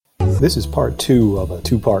This is part two of a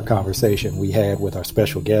two-part conversation we had with our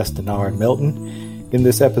special guest, Denard Melton. In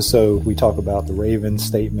this episode, we talk about the Ravens'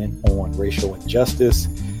 statement on racial injustice.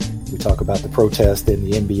 We talk about the protest in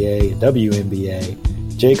the NBA and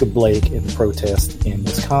WNBA, Jacob Blake and the protest in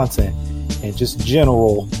Wisconsin, and just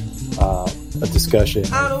general a discussion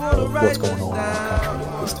of what's going on in our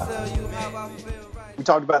country at this time. We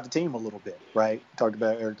talked about the team a little bit, right? We talked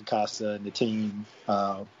about Eric DeCosta and the team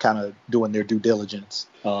kind of doing their due diligence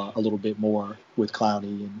a little bit more with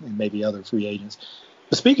Clowney and maybe other free agents.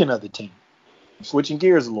 But speaking of the team, switching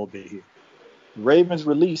gears a little bit here, the Ravens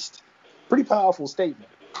released a pretty powerful statement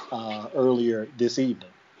earlier this evening.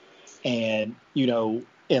 And, you know,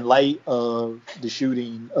 in light of the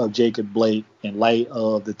shooting of Jacob Blake, in light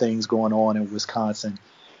of the things going on in Wisconsin,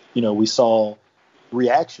 you know, we saw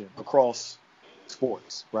reaction across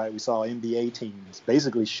sports, right? We saw NBA teams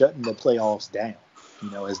basically shutting the playoffs down,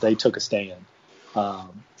 you know, as they took a stand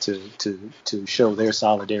to show their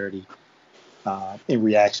solidarity in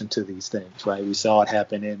reaction to these things, right? We saw it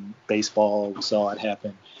happen in baseball. We saw it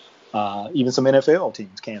happen. Even some NFL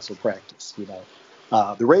teams canceled practice, you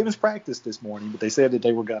know. The Ravens practiced this morning, but they said that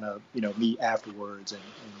they were going to, you know, meet afterwards and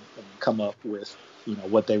come up with, you know,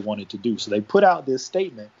 what they wanted to do. So they put out this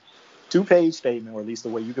statement, 2-page statement, or at least the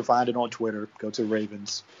way you can find it on Twitter. Go to the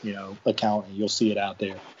Ravens, you know, account and you'll see it out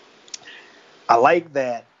there. I like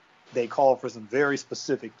that they call for some very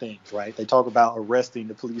specific things, right? They talk about arresting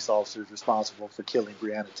the police officers responsible for killing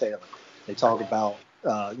Breonna Taylor. They talk about,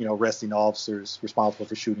 you know, arresting the officers responsible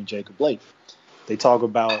for shooting Jacob Blake. They talk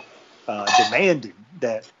about demanding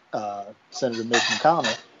that Senator Mitch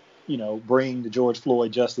McConnell, you know, bring the George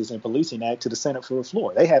Floyd Justice and Policing Act to the Senate for a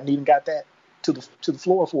floor. They haven't even got that to the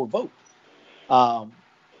floor for a vote.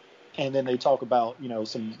 And then they talk about, you know,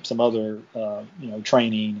 some other, you know,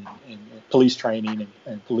 training and police training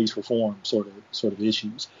and police reform sort of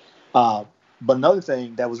issues. But another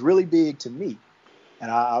thing that was really big to me,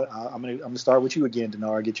 and I'm gonna start with you again,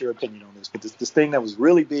 Denard, get your opinion on this. But this thing that was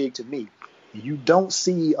really big to me, you don't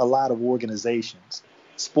see a lot of organizations,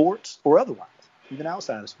 sports or otherwise, even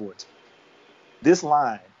outside of sports. This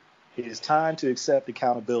line, it is time to accept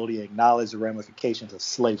accountability and acknowledge the ramifications of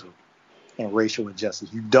slavery and racial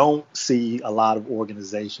injustice. You don't see a lot of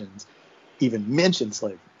organizations even mention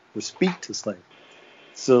slavery or speak to slavery.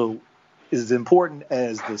 So it's as important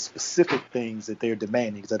as the specific things that they're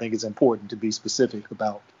demanding, because I think it's important to be specific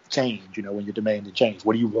about change. You know, when you're demanding change,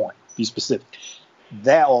 what do you want? Be specific.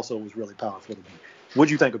 That also was really powerful to me. What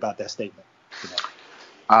do you think about that statement today?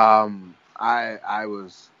 I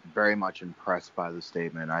was very much impressed by the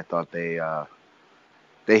statement. I thought they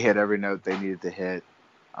hit every note they needed to hit.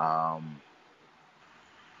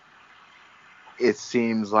 It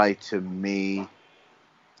seems like to me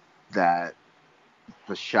that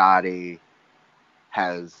Bisciotti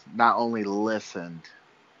has not only listened,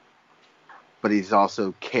 but he's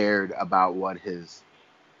also cared about what his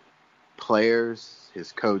players,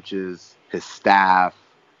 his coaches, his staff,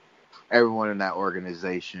 everyone in that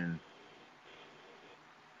organization,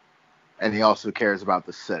 and he also cares about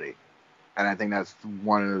the city. And I think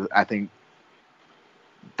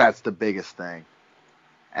that's the biggest thing.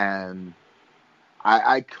 And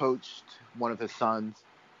I coached one of his sons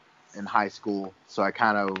in high school, so I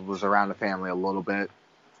kind of was around the family a little bit.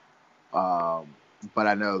 But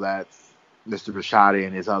I know that Mr. Bisciotti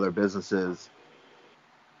and his other businesses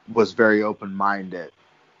was very open-minded.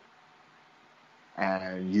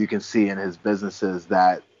 And you can see in his businesses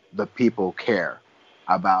that the people care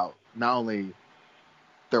about not only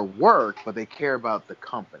their work, but they care about the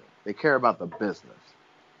company. They care about the business.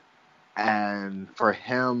 And for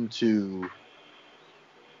him to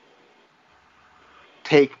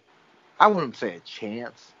take, I wouldn't say a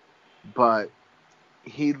chance, but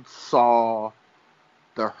he saw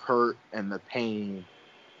the hurt and the pain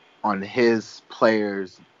on his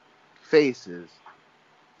players' faces,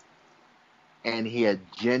 and he had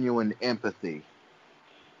genuine empathy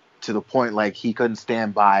to the point like he couldn't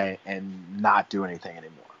stand by and not do anything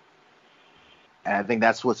anymore. And I think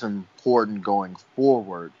that's what's important going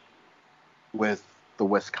forward with the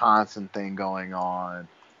Wisconsin thing going on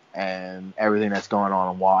and everything that's going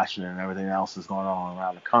on in Washington and everything else that's going on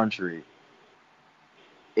around the country,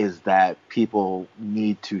 is that people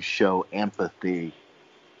need to show empathy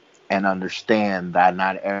and understand that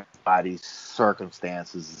not everybody's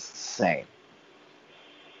circumstances is the same.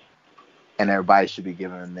 And everybody should be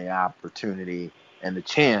given the opportunity and the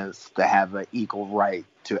chance to have an equal right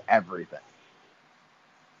to everything.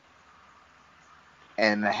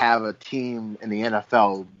 And to have a team in the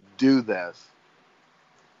NFL do this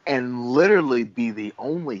and literally be the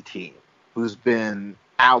only team who's been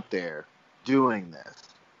out there doing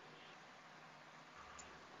this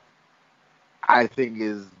I think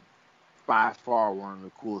is by far one of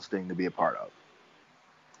the coolest things to be a part of.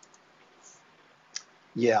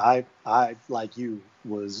 Yeah, I like you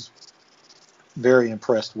was very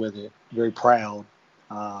impressed with it, very proud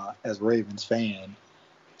as a Ravens fan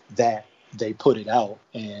that they put it out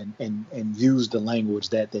and used the language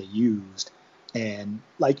that they used. And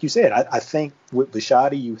like you said, I think with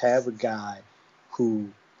Bisciotti, you have a guy who,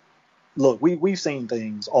 look, we've seen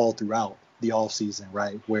things all throughout the offseason,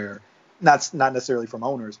 right, where not necessarily from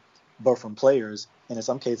owners, but from players, and in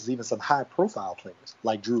some cases even some high-profile players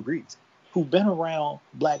like Drew Brees, who've been around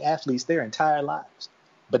black athletes their entire lives,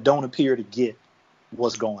 but don't appear to get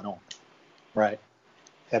what's going on, right?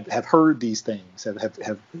 Have heard these things,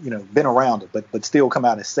 have been around it, but still come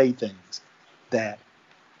out and say things that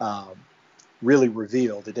really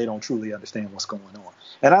reveal that they don't truly understand what's going on.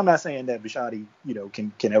 And I'm not saying that Bisciotti,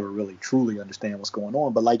 can ever really truly understand what's going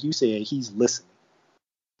on, but like you said, he's listening,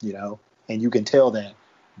 and you can tell that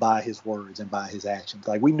by his words and by his actions.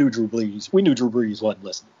 Like we knew Drew Brees wasn't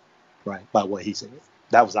listening, right, by what he said.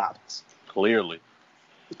 That was obvious. Clearly.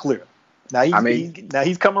 Now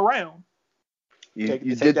he's come around.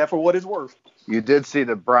 You take that for what it's worth. You did see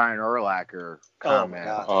the Brian Urlacher comment.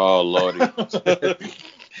 Oh Lordy.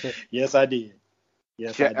 Yes, I did.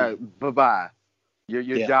 Yes, I did. Bye-bye.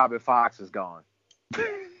 Your job at Fox is gone.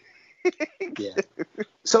 Yeah.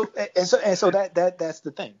 So that's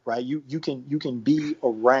the thing, right? You can be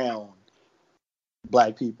around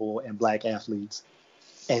black people and black athletes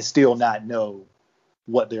and still not know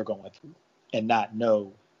what they're going through and not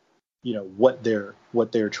know, what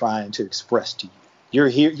they're trying to express to you. You're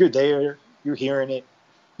here, you're there, you're hearing it,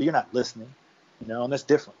 but you're not listening, and that's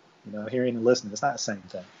different. Hearing and listening, it's not the same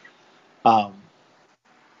thing. So I'm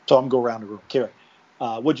going to go around the room. Kerry,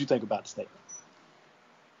 what did you think about the statement?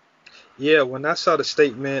 Yeah, when I saw the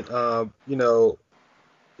statement,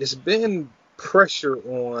 it's been pressure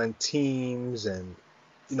on teams and,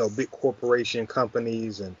 big corporation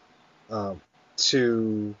companies and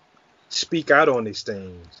to speak out on these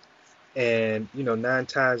things. And, 9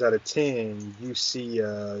 times out of 10, you see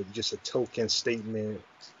just a token statement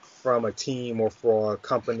from a team or for a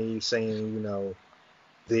company saying,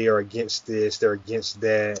 they are against this, they're against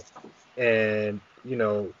that. And,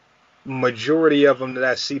 majority of them that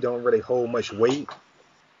I see don't really hold much weight.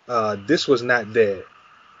 This was not that.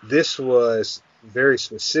 This was very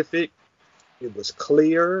specific. It was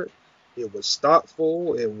clear. It was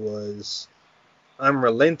thoughtful. It was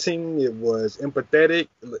unrelenting. It was empathetic.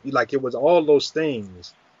 Like it was all those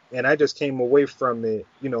things. And I just came away from it,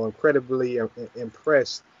 incredibly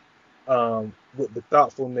impressed with the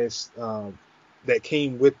thoughtfulness that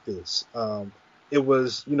came with this. It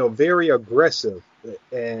was, very aggressive.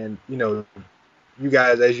 And, you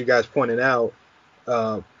guys, as you guys pointed out,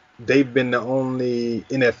 they've been the only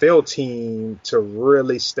NFL team to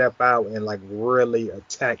really step out and like really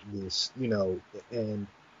attack this, and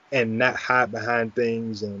not hide behind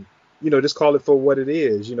things and, just call it for what it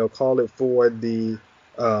is, call it for the,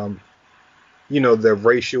 the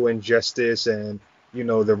racial injustice and,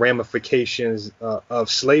 the ramifications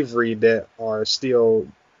of slavery that are still,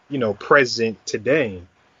 present today.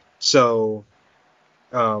 So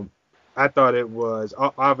I thought it was,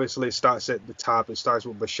 obviously it starts at the top. It starts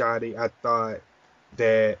with Bisciotti. I thought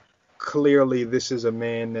that clearly this is a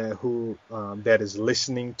man that is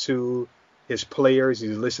listening to his players.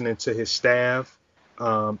 He's listening to his staff.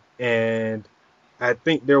 And I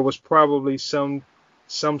think there was probably some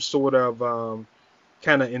sort of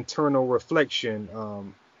kind of internal reflection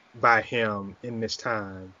by him in this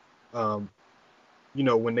time.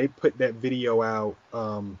 When they put that video out,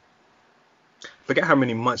 forget how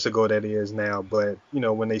many months ago that is now, but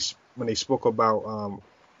when they spoke about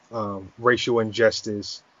racial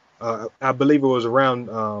injustice, I believe it was around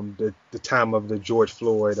the time of the George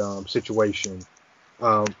Floyd situation.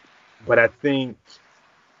 But I think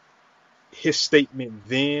his statement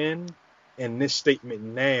then and this statement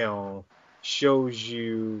now shows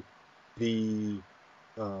you the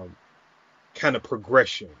kind of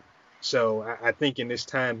progression. So I think in this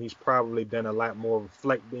time, he's probably done a lot more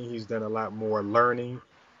reflecting. He's done a lot more learning.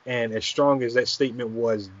 And as strong as that statement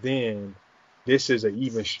was then, this is an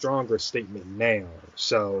even stronger statement now.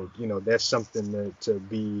 So, that's something to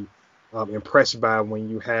be impressed by when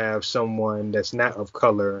you have someone that's not of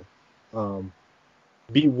color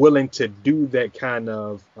be willing to do that kind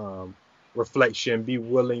of reflection, be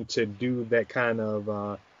willing to do that kind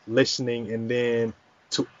of listening, and then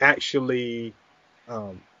to actually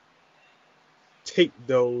take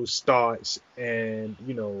those thoughts and,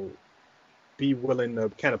 be willing to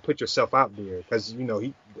kind of put yourself out there. Because,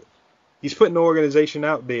 he's putting the organization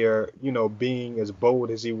out there, being as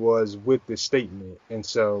bold as he was with this statement. And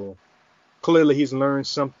so clearly he's learned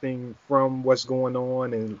something from what's going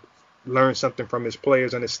on and learned something from his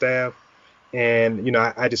players and his staff. And,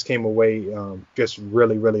 I just came away just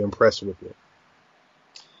really, really impressed with it.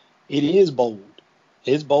 It is bold.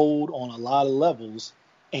 It's bold on a lot of levels.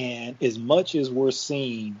 And as much as we're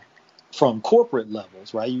seeing from corporate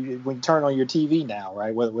levels, right? When you turn on your TV now,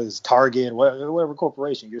 right? Whether it's Target, whatever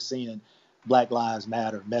corporation, you're seeing Black Lives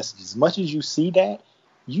Matter messages. As much as you see that,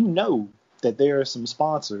 you know that there are some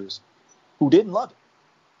sponsors who didn't love it,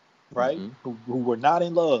 right? Mm-hmm. Who were not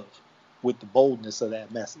in love with the boldness of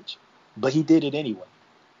that message. But he did it anyway.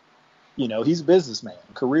 He's a businessman,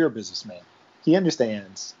 career businessman. He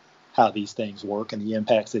understands how these things work and the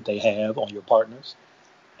impacts that they have on your partners.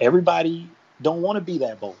 Everybody don't want to be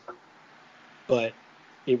that bold. But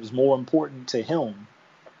it was more important to him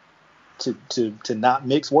to not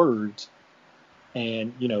mix words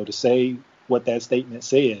and, to say what that statement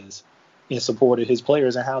says in support of his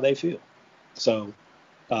players and how they feel. So,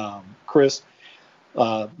 Chris,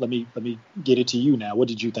 let me get it to you now. What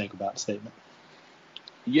did you think about the statement?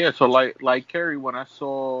 Yeah, so like Kerry, when I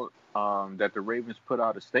saw that the Ravens put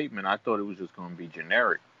out a statement, I thought it was just going to be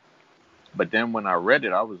generic. But then when I read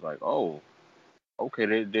it, I was like, oh,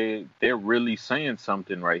 okay, they're really saying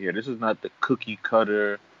something right here. This is not the cookie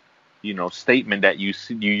cutter, statement that you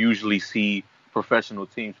usually see professional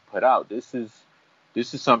teams put out. This is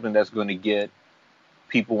something that's going to get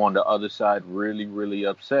people on the other side really, really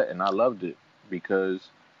upset, and I loved it because,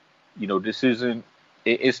 this isn't.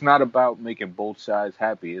 It's not about making both sides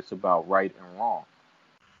happy. It's about right and wrong.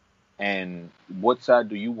 And what side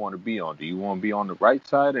do you want to be on? Do you want to be on the right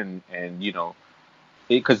side? And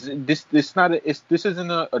because this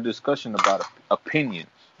isn't a discussion about opinions.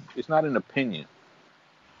 It's not an opinion.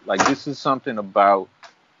 Like, this is something about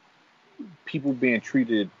people being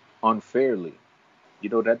treated unfairly.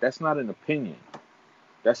 That's not an opinion.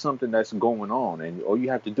 That's something that's going on. And all you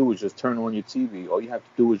have to do is just turn on your TV. All you have to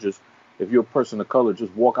do is just, if you're a person of color,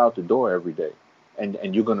 just walk out the door every day.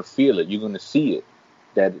 And you're going to feel it. You're going to see it.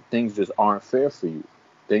 That things just aren't fair for you.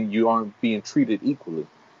 Then you aren't being treated equally.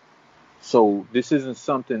 So this isn't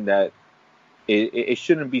something that it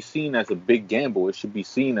shouldn't be seen as a big gamble. It should be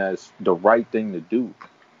seen as the right thing to do,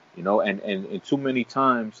 and too many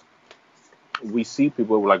times we see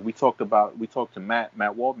people like we talked to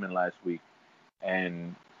Matt Waldman last week,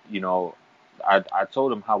 and I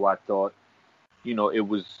told him how I thought it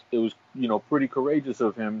was pretty courageous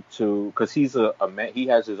of him to, because he's a man, he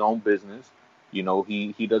has his own business,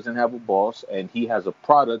 he doesn't have a boss, and he has a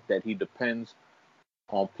product that he depends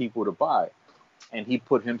on people to buy, and he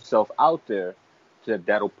put himself out there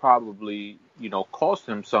that'll probably cost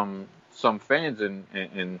him some fans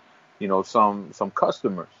and some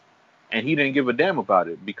customers, and he didn't give a damn about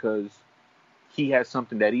it because he had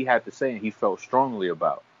something that he had to say and he felt strongly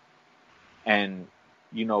about. And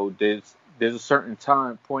there's a certain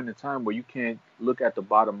point in time where you can't look at the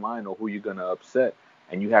bottom line or who you're gonna upset,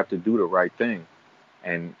 and you have to do the right thing.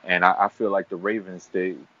 And I feel like the Ravens,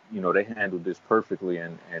 they handled this perfectly,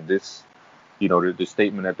 and this, the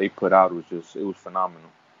statement that they put out was it was phenomenal.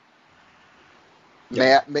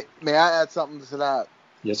 May I add something to that?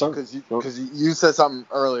 Yes, sir. Because you said something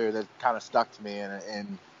earlier that kind of stuck to me,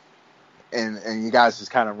 and you guys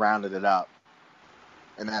just kind of rounded it up.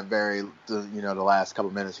 And that the last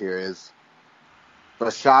couple minutes here is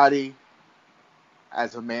Bisciotti,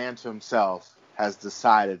 as a man to himself, has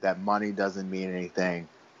decided that money doesn't mean anything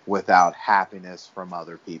without happiness from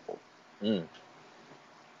other people. Mm.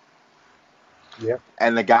 Yeah.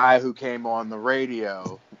 And the guy who came on the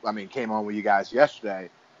radio, came on with you guys last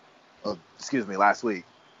week,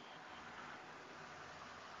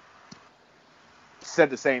 said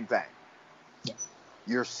the same thing. Yeah.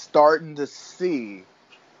 You're starting to see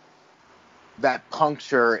that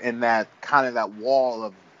puncture in that kind of that wall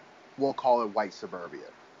of, we'll call it white suburbia,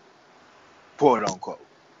 quote unquote,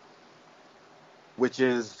 which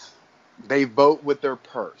is they vote with their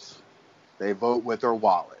purse. They vote with their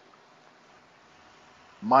wallet.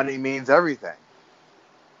 Money means everything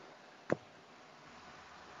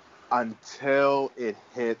until it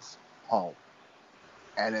hits home.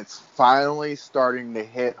 And it's finally starting to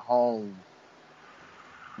hit home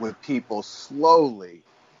with people slowly,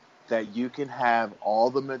 that you can have all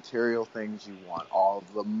the material things you want, all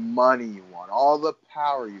the money you want, all the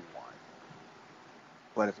power you want.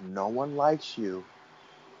 But if no one likes you,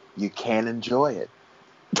 you can't enjoy it.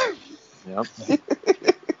 Yep.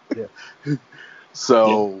 Yeah.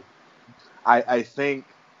 So I think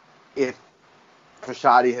if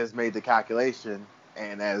Bisciotti has made the calculation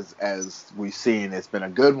and as we've seen, it's been a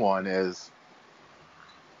good one, is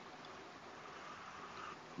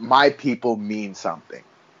my people mean something,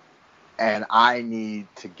 and I need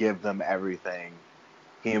to give them everything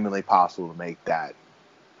humanly possible to make that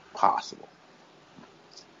possible.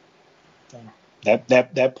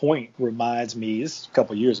 That point reminds me, it's a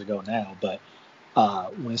couple years ago now, but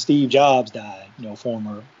when Steve Jobs died,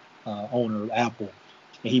 former owner of Apple,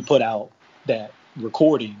 and he put out that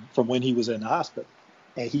recording from when he was in the hospital,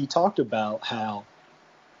 and he talked about how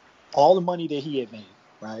all the money that he had made,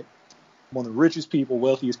 right, one of the richest people,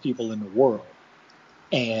 wealthiest people in the world,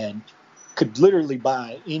 and could literally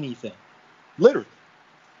buy anything, literally.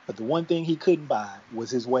 But the one thing he couldn't buy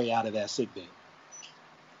was his way out of that sick bed.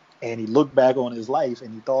 And he looked back on his life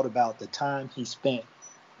and he thought about the time he spent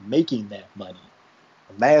making that money,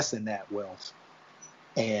 amassing that wealth,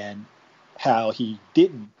 and how he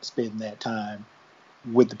didn't spend that time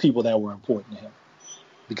with the people that were important to him,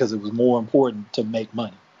 because it was more important to make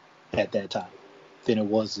money at that time than it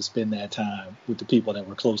was to spend that time with the people that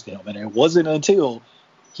were close to him. And it wasn't until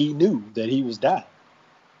he knew that he was dying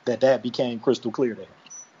that became crystal clear to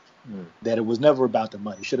him, that it was never about the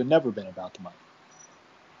money. It should have never been about the money.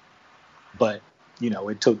 But,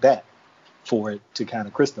 it took that for it to kind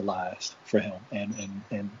of crystallize for him.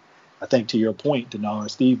 And I think, to your point, Denard,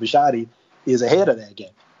 Steve Bisciotti is ahead of that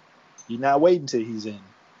game. He's not waiting until he's in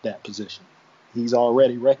that position. He's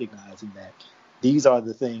already recognizing that these are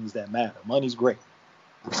the things that matter. Money's great.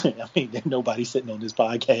 I mean, there's nobody sitting on this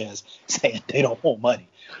podcast saying they don't want money.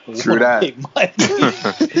 True that. Big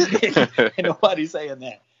money. Ain't nobody saying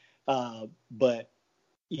that. But,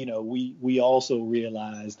 we also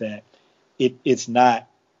realize that it's not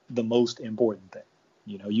the most important thing.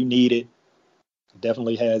 You need it. It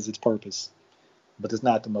definitely has its purpose, but it's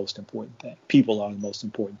not the most important thing. People are the most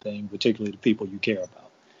important thing, particularly the people you care about.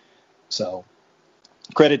 So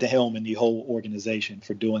credit to him and the whole organization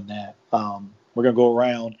for doing that. We're going to go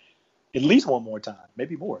around at least one more time,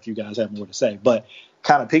 maybe more if you guys have more to say, but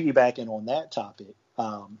kind of piggybacking on that topic,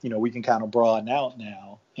 we can kind of broaden out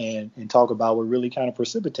now and talk about what really kind of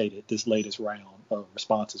precipitated this latest round of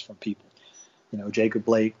responses from people. Jacob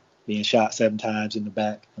Blake being shot 7 times in the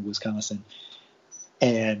back in Wisconsin.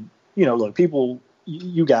 And, look, people,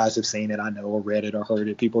 you guys have seen it, I know, or read it or heard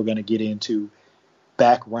it. People are going to get into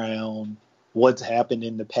background, what's happened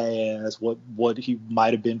in the past, what he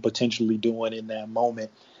might have been potentially doing in that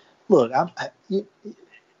moment. Look,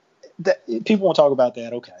 people want to talk about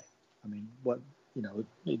that. Okay. I mean,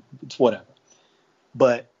 it's whatever.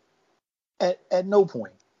 But at no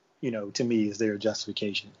point, to me, is there a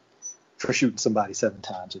justification for shooting somebody 7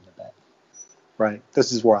 times in the back, right?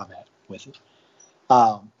 This is where I'm at with it.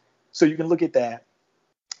 So you can look at that.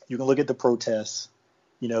 You can look at the protests.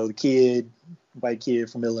 The white kid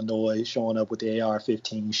from Illinois showing up with the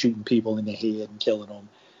AR-15, shooting people in the head and killing them.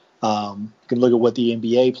 You can look at what the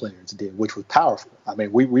NBA players did, which was powerful. I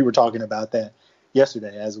mean, we were talking about that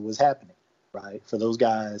yesterday as it was happening, right? For those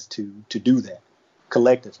guys to do that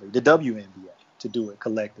collectively, the WNBA to do it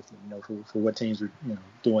collectively, for what teams are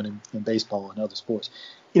doing in baseball and other sports.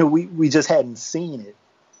 We just hadn't seen it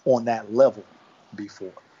on that level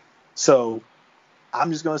before. So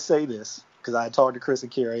I'm just going to say this, because I talked to Chris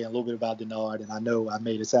and Kerry a little bit about Denard, and I know I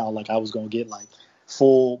made it sound like I was going to get like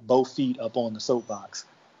full both feet up on the soapbox.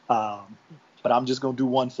 But I'm just going to do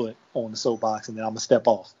one foot on the soapbox, and then I'm going to step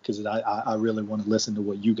off because I really want to listen to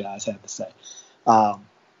what you guys have to say.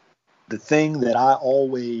 The thing that I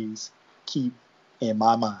always keep in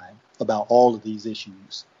my mind about all of these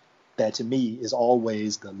issues, that to me is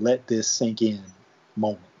always the let this sink in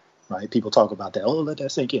moment, right? People talk about that. Oh, let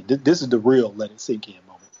that sink in. This is the real let it sink in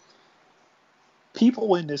moment.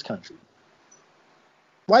 People in this country,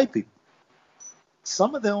 white people,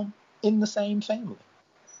 some of them in the same family,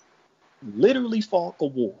 literally fought a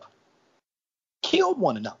war, killed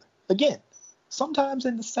one another. Again, sometimes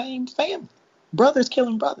in the same family, brothers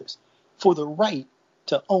killing brothers for the right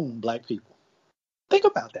to own black people. Think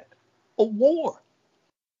about that. A war.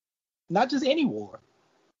 Not just any war.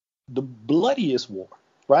 The bloodiest war,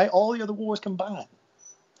 right? All the other wars combined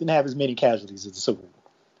didn't have as many casualties as the Civil War.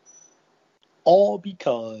 All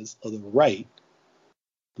because of the right,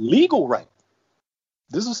 legal right.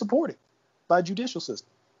 This is supported by judicial system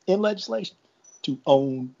in legislation to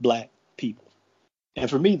own black people. And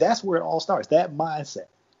for me, that's where it all starts. That mindset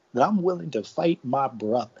that I'm willing to fight my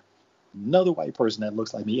brother, another white person that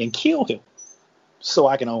looks like me, and kill him so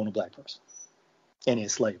I can own a black person and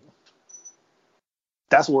enslave him.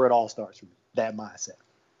 That's where it all starts for me, that mindset.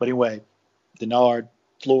 But anyway, Denard,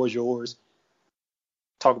 floor is yours.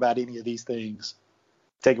 Talk about any of these things.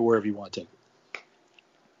 Take it wherever you want to take it.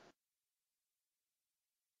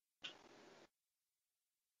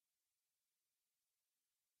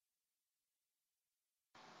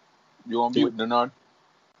 You on mute, Denard?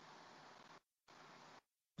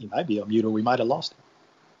 He might be on mute, or we might have lost him.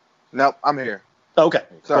 Nope, I'm here. Okay,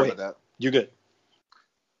 Sorry about that. You're good.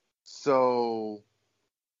 So,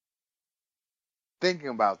 thinking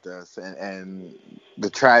about this and the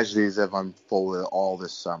tragedies that have unfolded all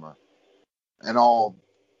this summer and all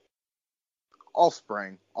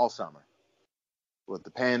spring, all summer, with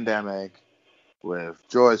the pandemic, with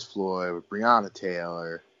George Floyd, with Breonna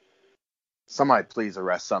Taylor. Somebody please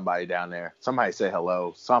arrest somebody down there. Somebody say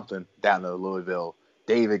hello, something down to Louisville.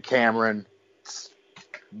 David Cameron,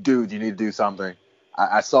 dude, you need to do something.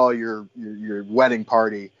 I saw your wedding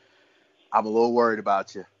party. I'm a little worried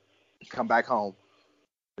about you. Come back home.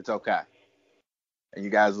 It's okay. And you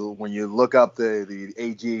guys, when you look up the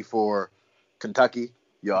AG for Kentucky,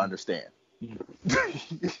 you'll understand.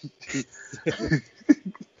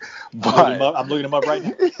 I'm looking him up right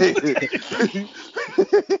now.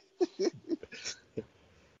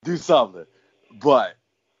 Do something. But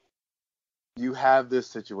you have this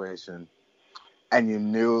situation, and you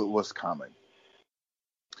knew it was coming.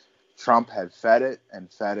 Trump had fed it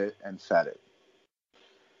and fed it and fed it.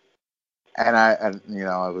 And I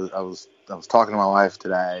was talking to my wife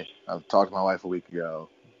today. I talked to my wife a week ago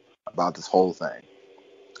about this whole thing.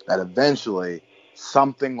 That eventually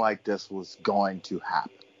something like this was going to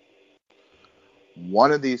happen.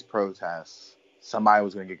 One of these protests, somebody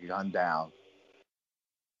was going to get gunned down,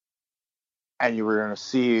 and you were going to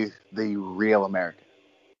see the real American.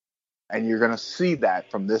 And you're going to see that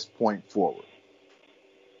from this point forward.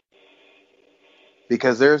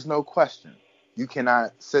 Because there's no question. You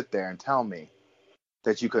cannot sit there and tell me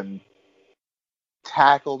that you couldn't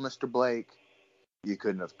tackle Mr. Blake, you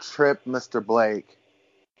couldn't have tripped Mr. Blake,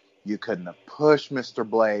 you couldn't have pushed Mr.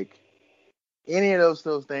 Blake. Any of those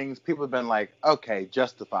things, people have been like, okay,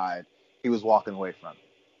 justified. He was walking away from it.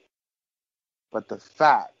 But the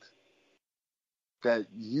fact that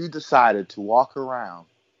you decided to walk around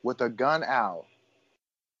with a gun out,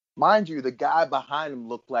 mind you, the guy behind him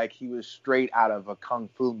looked like he was straight out of a kung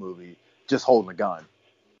fu movie, just holding a gun.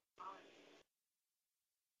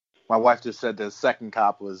 My wife just said the second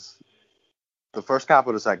cop was the first cop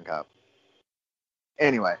or the second cop.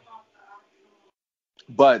 Anyway,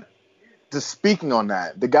 but just speaking on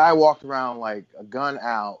that, the guy walked around like a gun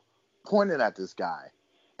out, pointed at this guy,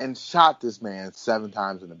 and shot this man 7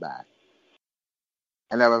 times in the back.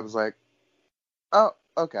 And everyone was like, oh,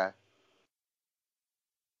 okay.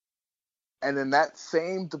 And then that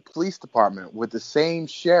same police department with the same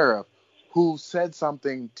sheriff who said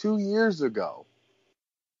something 2 years ago.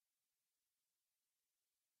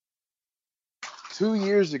 2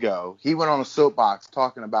 years ago, he went on a soapbox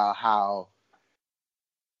talking about how,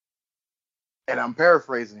 and I'm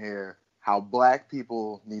paraphrasing here, how black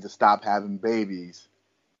people need to stop having babies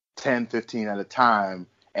 10, 15 at a time,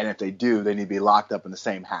 and if they do, they need to be locked up in the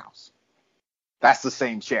same house. That's the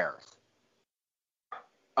same sheriff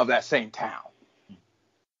of that same town.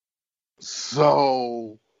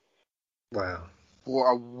 So, wow.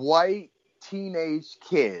 For a white teenage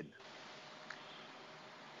kid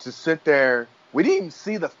to sit there, we didn't even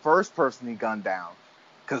see the first person he gunned down,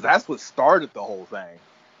 because that's what started the whole thing.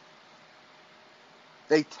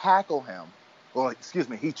 They tackle him.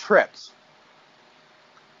 He trips.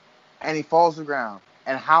 And he falls to the ground.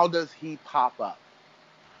 And how does he pop up?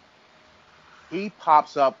 He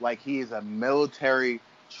pops up like he is a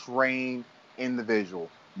military-trained individual.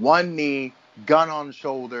 One knee, gun on the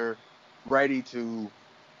shoulder, ready to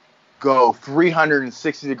go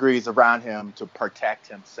 360 degrees around him to protect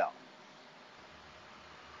himself.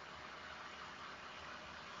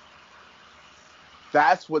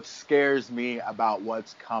 That's what scares me about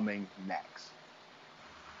what's coming next.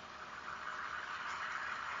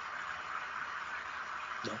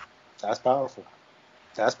 Yeah, that's powerful.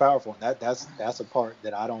 That's powerful. That's a part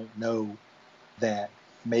that I don't know that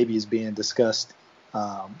maybe is being discussed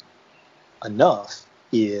enough,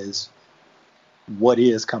 is what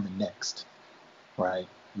is coming next, right?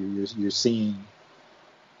 You're seeing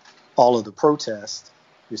all of the protests,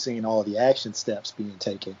 you're seeing all of the action steps being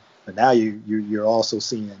taken, but now you're also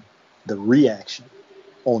seeing the reaction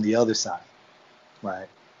on the other side, right?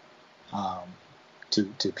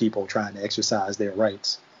 To people trying to exercise their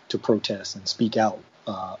rights to protest and speak out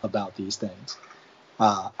about these things.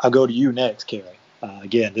 I'll go to you next, Kerry.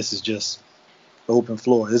 Again, this is just open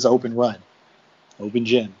floor. This is open run, open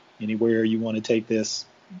gym. Anywhere you want to take this,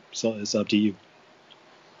 so it's up to you.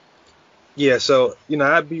 Yeah, so,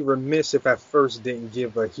 I'd be remiss if I first didn't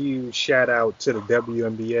give a huge shout out to the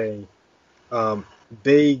WNBA.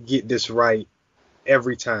 They get this right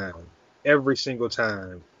every time, every single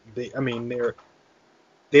time.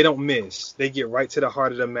 they don't miss. They get right to the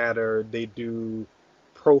heart of the matter. They do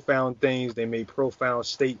profound things. They make profound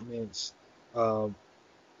statements.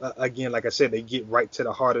 Again, like I said, they get right to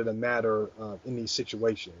the heart of the matter in these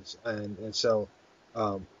situations, and so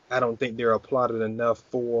I don't think they're applauded enough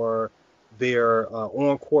for their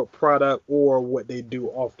on-court product or what they do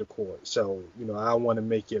off the court. So, I want to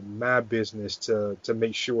make it my business to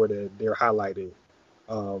make sure that they're highlighted.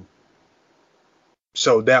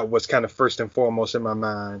 So that was kind of first and foremost in my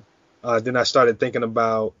mind. Then I started thinking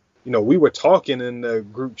about, we were talking in the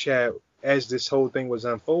group chat as this whole thing was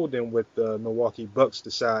unfolding with the Milwaukee Bucks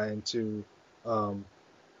deciding to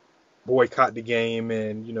boycott the game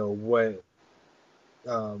and, what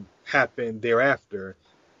happened thereafter.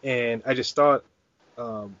 And I just thought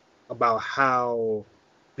about how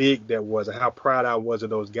big that was and how proud I was of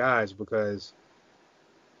those guys, because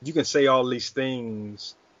you can say all these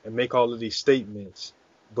things and make all of these statements,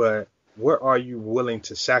 but what are you willing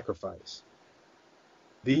to sacrifice?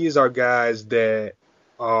 These are guys that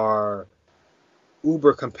are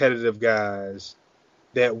uber competitive guys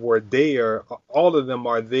that were there. All of them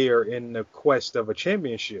are there in the quest of a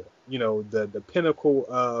championship, the pinnacle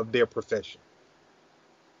of their profession.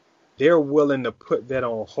 They're willing to put that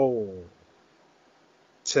on hold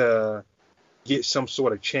to get some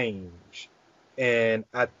sort of change. And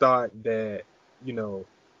I thought that,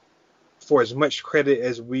 for as much credit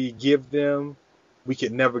as we give them, we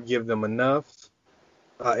could never give them enough.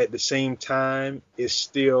 At the same time, it's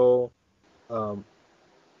still kind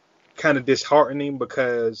of disheartening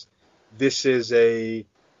because this is a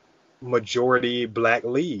majority black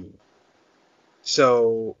league.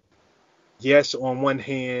 So, yes, on one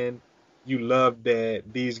hand, you love that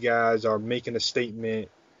these guys are making a statement,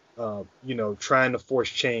 trying to force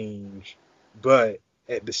change. But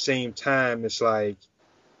at the same time, it's like,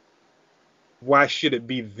 why should it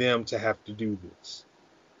be them to have to do this?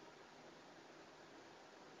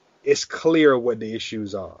 It's clear what the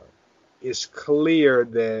issues are. It's clear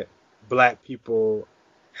that black people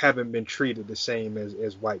haven't been treated the same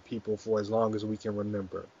as white people for as long as we can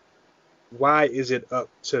remember. Why is it up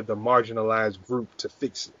to the marginalized group to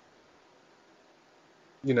fix it?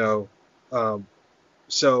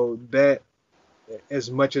 So that,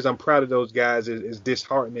 as much as I'm proud of those guys, is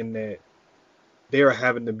disheartening that they're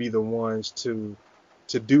having to be the ones to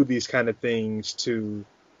do these kind of things to,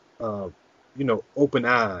 open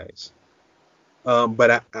eyes.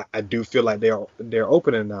 But I do feel like they're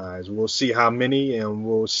opening eyes. We'll see how many, and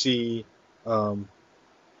we'll see,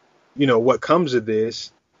 what comes of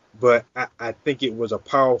this. But I think it was a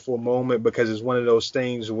powerful moment because it's one of those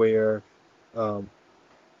things where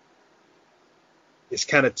it's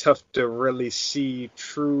kind of tough to really see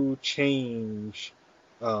true change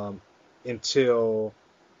until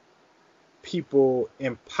people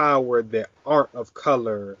empowered that aren't of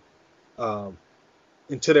color,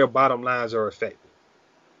 until their bottom lines are affected.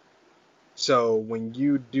 So when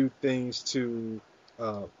you do things to,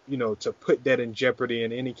 to put that in jeopardy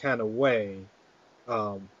in any kind of way,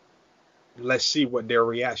 let's see what their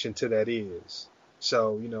reaction to that is.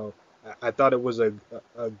 So, I thought it was a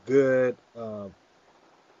good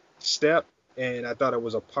step, and I thought it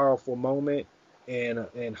was a powerful moment,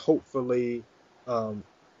 and hopefully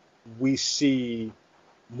we see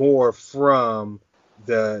more from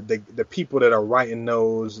the people that are writing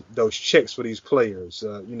those checks for these players.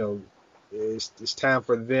 It's time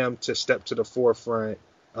for them to step to the forefront.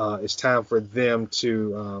 It's time for them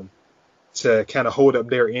to kind of hold up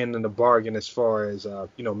their end in the bargain as far as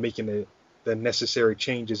making the necessary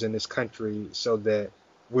changes in this country so that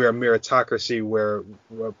we're a meritocracy where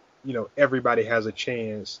everybody has a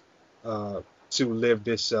chance to live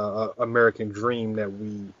this American dream that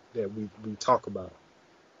we talk about.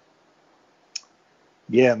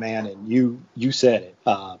 Yeah, man, and you said it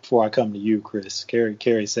before I come to you, Chris.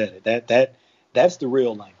 Kerry said it. That's the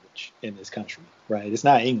real language in this country, right? It's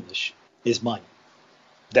not English, it's money.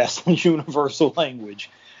 That's the universal language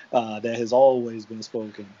that has always been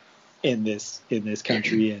spoken in this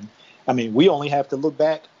country. And I mean, we only have to look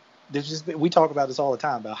back. We talk about this all the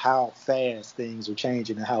time about how fast things are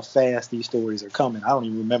changing and how fast these stories are coming. I don't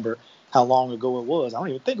even remember how long ago it was. I don't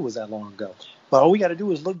even think it was that long ago. But all we got to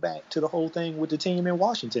do is look back to the whole thing with the team in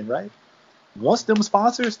Washington, right? Once them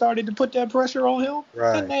sponsors started to put that pressure on him,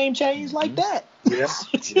 the name changed like that. Yeah.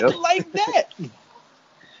 Like that.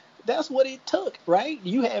 That's what it took, right?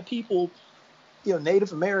 You had people,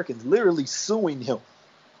 Native Americans literally suing him,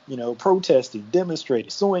 protesting, demonstrating,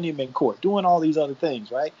 suing him in court, doing all these other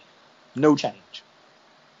things, right? No change.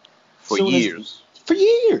 For years.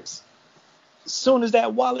 As soon as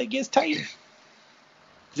that wallet gets tight,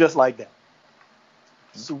 just like that.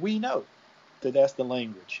 So we know that that's the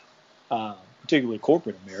language. Particularly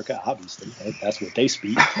corporate America, obviously. That's what they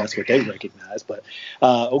speak. That's what they recognize. But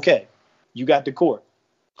okay, you got the court,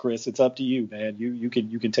 Chris. It's up to you, man. You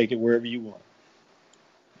can take it wherever you want.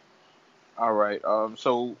 All right.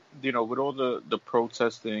 So with all the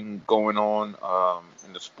protesting going on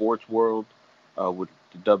in the sports world, with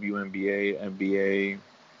the WNBA, NBA,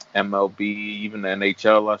 MLB, even the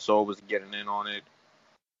NHL, I saw was getting in on it,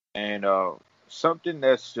 and something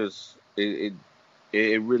that's just it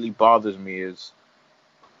really bothers me is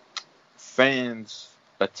fans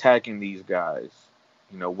attacking these guys.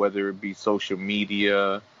 Whether it be social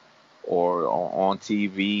media or on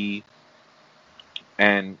TV.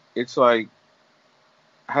 And it's like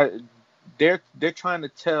they're trying to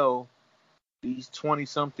tell these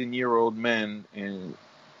 20-something-year-old men and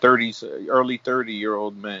early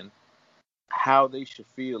 30-year-old men how they should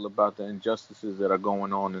feel about the injustices that are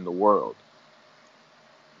going on in the world.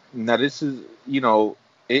 Now this is,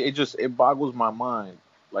 it boggles my mind,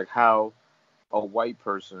 like how a white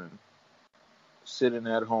person sitting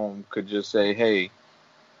at home could just say, "Hey,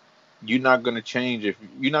 you're not going to change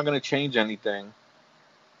anything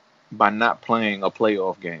by not playing a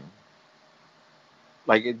playoff game."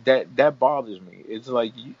 Like that bothers me. It's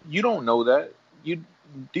like you don't know that.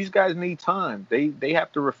 These guys need time. They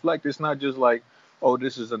have to reflect. It's not just like, oh,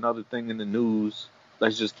 this is another thing in the news.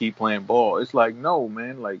 Let's just keep playing ball. It's like, no,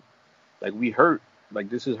 man. Like we hurt. Like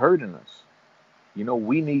this is hurting us.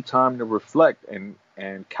 We need time to reflect and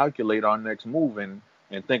calculate our next move and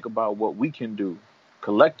think about what we can do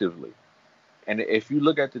collectively. And if you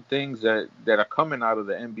look at the things that are coming out of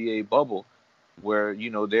the NBA bubble, where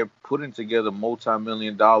they're putting together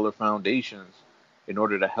multi-million-dollar foundations in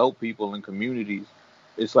order to help people in communities,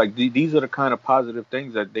 it's like these are the kind of positive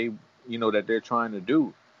things that that they're trying to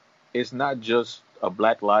do. It's not just a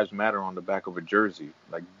Black Lives Matter on the back of a jersey.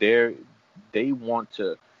 Like they want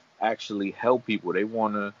to actually help people. They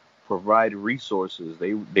want to provide resources.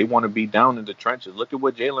 They want to be down in the trenches. Look at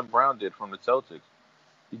what Jaylen Brown did from the Celtics.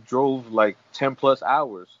 He drove like 10 plus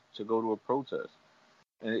hours to go to a protest.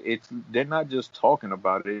 And they're not just talking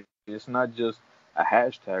about it. It's not just a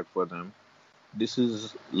hashtag for them. This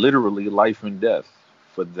is literally life and death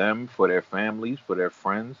for them, for their families, for their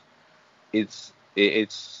friends. It's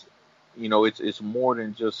more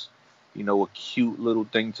than just, a cute little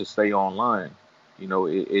thing to say online.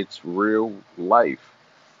 It's real life.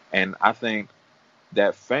 And I think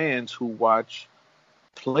that fans who watch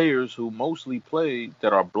players who mostly play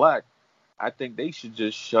that are black, I think they should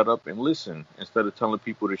just shut up and listen instead of telling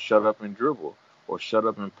people to shut up and dribble or shut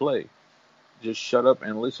up and play. Just shut up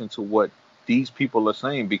and listen to what these people are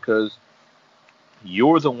saying, because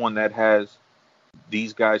you're the one that has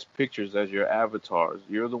these guys' pictures as your avatars.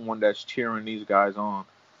 You're the one that's cheering these guys on,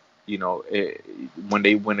 when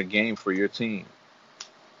they win a game for your team.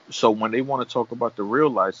 So when they want to talk about the real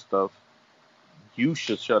life stuff, you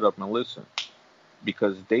should shut up and listen,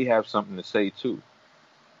 because they have something to say too.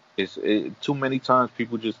 Too many times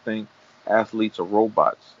people just think athletes are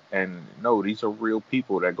robots, and no, these are real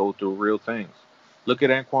people that go through real things. Look at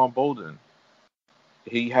Anquan Bolden.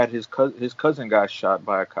 He had his cousin got shot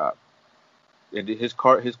by a cop, and his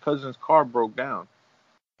cousin's car broke down,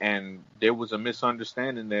 and there was a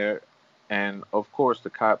misunderstanding there, and of course the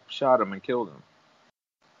cop shot him and killed him.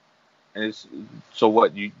 And so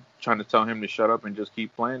what, you trying to tell him to shut up and just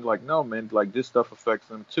keep playing? Like, no, man, like this stuff affects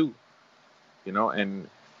them too, and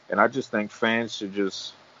I just think fans should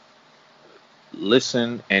just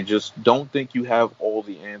listen and just don't think you have all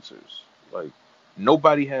the answers. Like,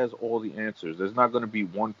 nobody has all the answers. There's not going to be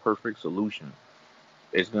one perfect solution.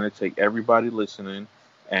 It's going to take everybody listening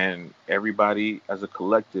and everybody as a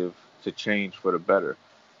collective to change for the better.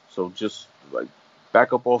 So just like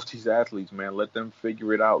back up off these athletes, man. Let them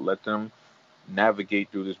figure it out. Let them navigate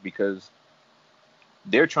through this, because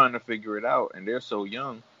they're trying to figure it out and they're so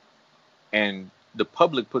young, and the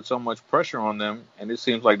public put so much pressure on them, and it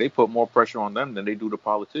seems like they put more pressure on them than they do the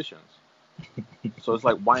politicians. So it's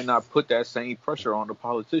like, why not put that same pressure on the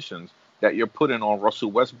politicians that you're putting on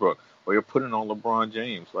Russell Westbrook or you're putting on LeBron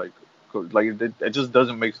James? Like it just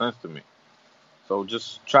doesn't make sense to me. So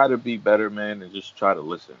just try to be better, man, and just try to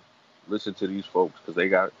listen to these folks, because they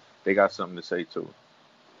got something to say too.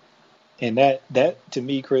 And that to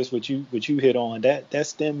me, Chris, what you hit on, that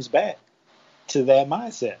stems back to that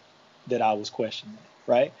mindset that I was questioning,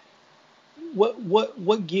 right?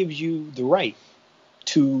 What gives you the right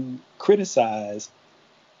to criticize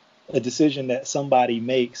a decision that somebody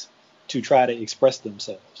makes to try to express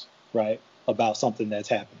themselves, right, about something that's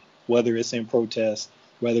happening, whether it's in protest,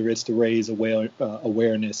 whether it's to raise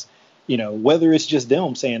awareness, whether it's just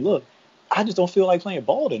them saying, look, I just don't feel like playing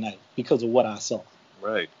ball tonight because of what I saw.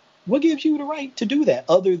 Right. What gives you the right to do that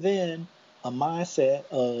other than a mindset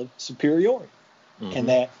of superiority? Mm-hmm. And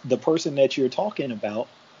that the person that you're talking about,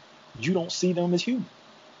 you don't see them as human.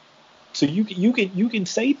 So you can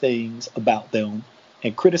say things about them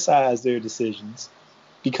and criticize their decisions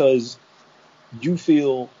because you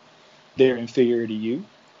feel they're inferior to you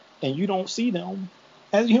and you don't see them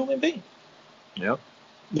as a human being. Yep.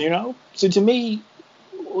 You know? So to me,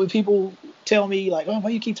 when people tell me like, oh,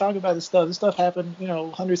 why you keep talking about this stuff? This stuff happened,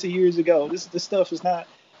 hundreds of years ago. This stuff is not,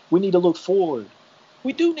 we need to look forward.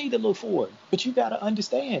 We do need to look forward, but you got to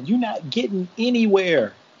understand, you're not getting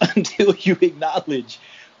anywhere until you acknowledge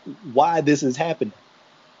why this is happening.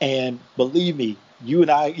 And believe me, you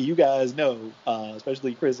guys know,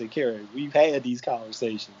 especially Chris and Carrie, we've had these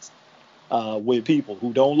conversations with people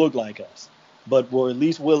who don't look like us, but were at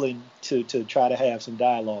least willing to try to have some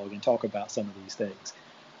dialogue and talk about some of these things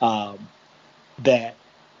that,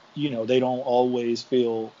 they don't always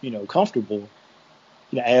feel, comfortable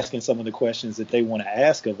asking some of the questions that they want to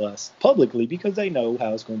ask of us publicly because they know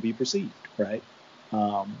how it's going to be perceived, right?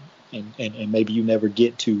 And maybe you never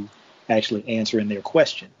get to actually answering their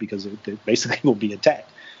question because they basically will be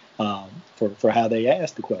attacked for how they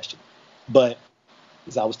ask the question. But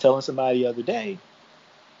as I was telling somebody the other day,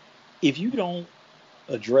 if you don't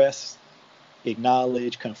address,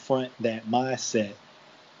 acknowledge, confront that mindset,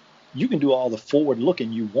 you can do all the forward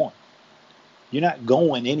looking you want. You're not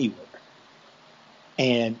going anywhere.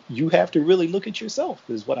 And you have to really look at yourself,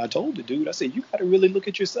 is what I told the dude. I said, you got to really look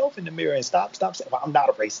at yourself in the mirror and stop saying, well, I'm not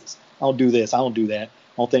a racist. I don't do this. I don't do that.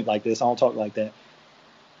 I don't think like this. I don't talk like that.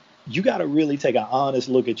 You got to really take an honest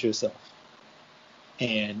look at yourself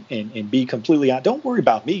and be completely honest. Don't worry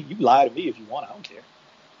about me. You lie to me if you want. I don't care.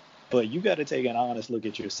 But you got to take an honest look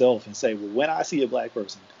at yourself and say, well, when I see a black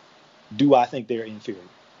person, do I think they're inferior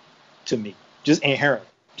to me? Just inherently,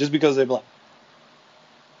 just because they're black.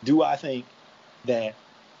 Do I think that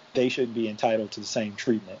they shouldn't be entitled to the same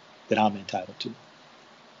treatment that I'm entitled to?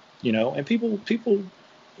 And people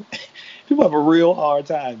have a real hard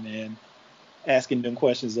time, man, asking them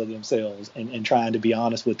questions of themselves and trying to be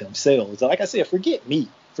honest with themselves. Like I said, forget me.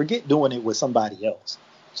 Forget doing it with somebody else.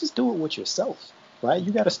 Just do it with yourself, right?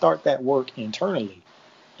 You got to start that work internally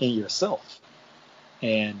in yourself.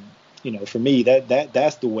 And, for me,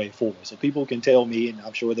 that's the way forward. So people can tell me, and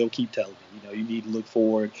I'm sure they'll keep telling me, you need to look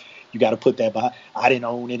forward. You got to put that behind. I didn't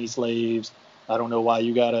own any slaves. I don't know why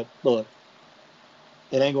you got to look.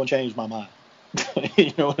 It ain't going to change my mind.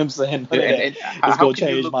 You know what I'm saying? It's going to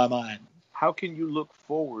change my mind. How can you look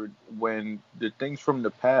forward when the things from the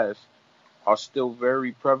past are still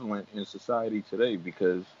very prevalent in society today?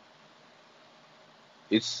 Because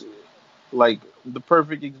it's like the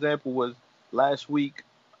perfect example was last week,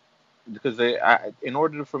 because in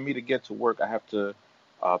order for me to get to work, I have to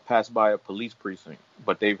pass by a police precinct,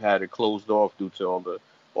 but they've had it closed off due to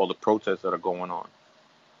all the protests that are going on.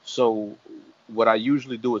 So what I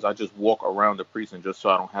usually do is I just walk around the precinct just so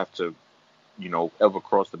I don't have to, ever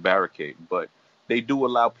cross the barricade. But they do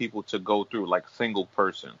allow people to go through, like a single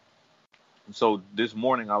person. And so this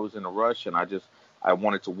morning I was in a rush and I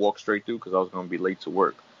wanted to walk straight through because I was going to be late to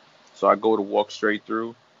work. So I go to walk straight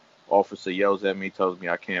through. Officer yells at me, tells me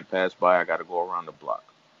I can't pass by. I got to go around the block.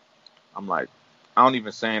 I'm like, I don't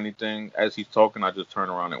even say anything. As he's talking, I just turn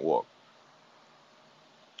around and walk.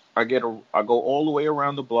 I go all the way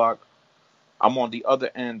around the block. I'm on the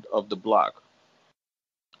other end of the block.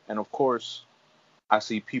 And of course, I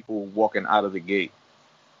see people walking out of the gate.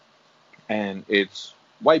 And it's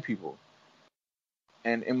white people.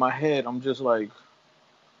 And in my head, I'm just like,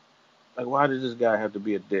 why does this guy have to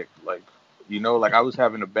be a dick? I was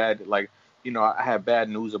having I had bad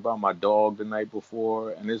news about my dog the night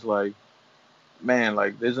before. And it's like, man,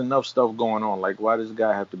 there's enough stuff going on. Why does this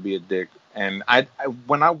guy have to be a dick? And I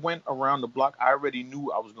when I went around the block, I already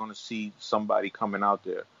knew I was going to see somebody coming out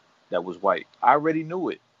there that was white. I already knew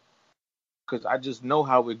it because I just know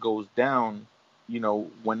how it goes down,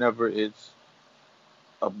 whenever it's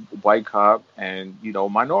a white cop and,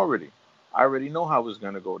 minority. I already know how it's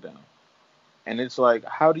going to go down. And it's like,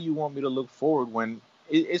 how do you want me to look forward when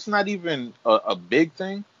it's not even a big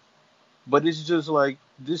thing, but it's just like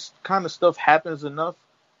this kind of stuff happens enough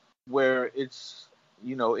where it's,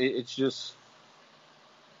 it's just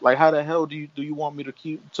like, how the hell do you want me to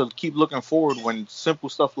keep looking forward when simple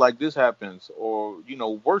stuff like this happens or,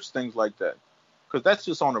 worse things like that? Because that's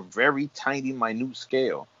just on a very tiny, minute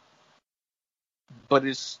scale. But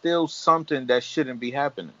it's still something that shouldn't be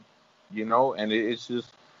happening, and it's just,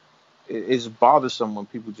 it's bothersome when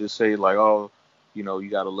people just say oh, you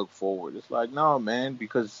got to look forward. It's like, no, man,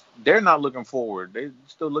 because they're not looking forward. They're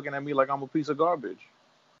still looking at me like I'm a piece of garbage.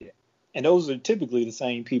 Yeah. And those are typically the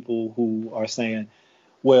same people who are saying,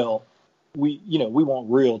 well, we want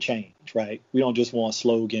real change, right? We don't just want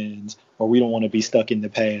slogans, or we don't want to be stuck in the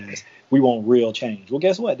past. We want real change. Well,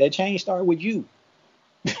 guess what? That change started with you.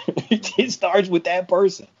 It starts with that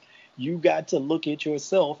person. You got to look at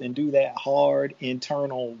yourself and do that hard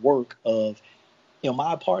internal work of, am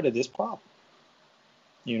I a part of this problem?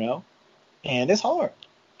 And it's hard.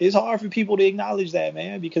 It's hard for people to acknowledge that,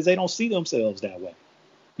 man, because they don't see themselves that way.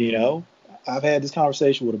 I've had this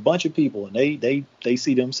conversation with a bunch of people, and they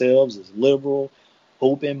see themselves as liberal,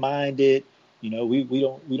 open-minded.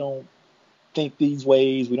 We don't think these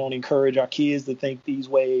ways. We don't encourage our kids to think these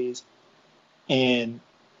ways. And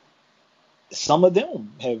some of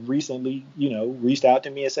them have recently, reached out to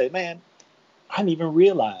me and said, man, I didn't even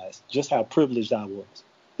realize just how privileged I was.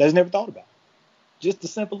 That's never thought about. Just the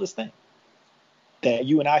simplest thing. That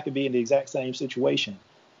you and I could be in the exact same situation,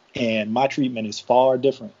 and my treatment is far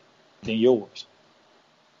different than yours,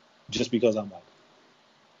 just because I'm white.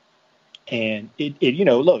 And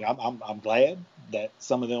look, I'm glad that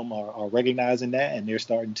some of them are recognizing that, and they're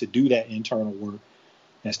starting to do that internal work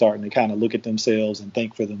and starting to kind of look at themselves and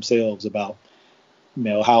think for themselves about,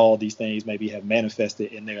 how all these things maybe have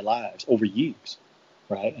manifested in their lives over years,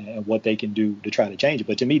 right? And what they can do to try to change it.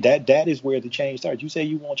 But to me, that is where the change starts. You say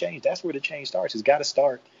you want change. That's where the change starts. It's got to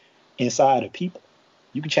start inside of people.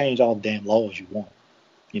 You can change all the damn laws you want.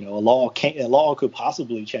 A law could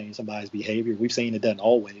possibly change somebody's behavior. We've seen it doesn't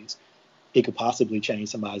always. It could possibly change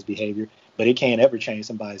somebody's behavior, but it can't ever change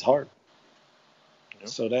somebody's heart. Yep.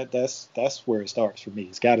 So that's where it starts for me.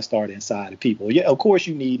 It's got to start inside of people. Yeah, of course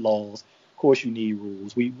you need laws. Of course you need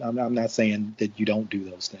rules. I'm not saying that you don't do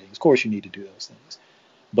those things. Of course you need to do those things.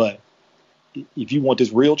 But if you want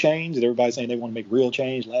this real change, that everybody's saying they want to make real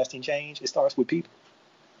change, lasting change, it starts with people.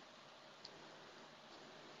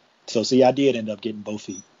 So, see, I did end up getting both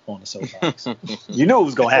feet on the soapbox. You know what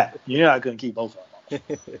was going to happen. You know I couldn't keep both of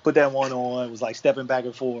them on. Put that one on. It was like stepping back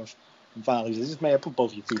and forth. And finally, just, man, put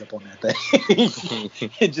both your feet up on that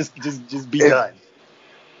thing. And just be done.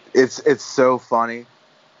 It's so funny.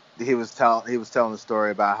 He was telling the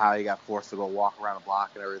story about how he got forced to go walk around the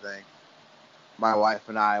block and everything. My wife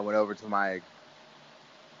and I went over to my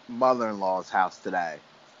mother-in-law's house today.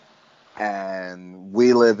 And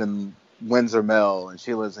we live in Windsor Mill, and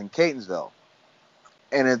she lives in Catonsville.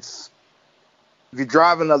 And if you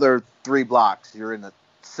drive another 3 blocks, you're in the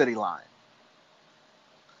city line.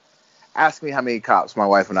 Ask me how many cops my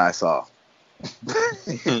wife and I saw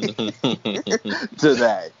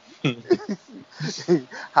today.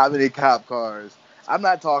 How many cop cars? I'm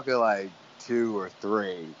not talking like 2 or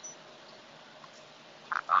 3.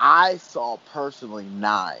 I saw personally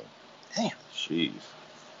 9. Damn. Jeez.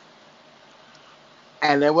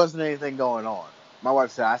 And there wasn't anything going on. My wife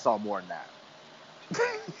said I saw more than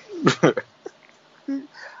that.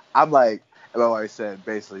 I'm like, and my wife said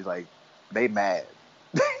basically like, they mad.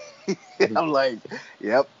 I'm like,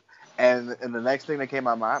 yep. And the next thing that came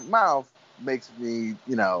out of my mouth makes me,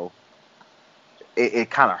 it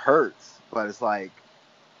kind of hurts. But it's like,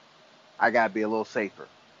 I got to be a little safer.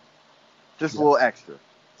 Just a little extra.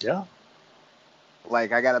 Yeah.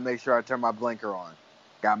 Like, I got to make sure I turn my blinker on.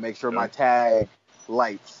 Got to make sure my tag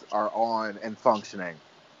lights are on and functioning.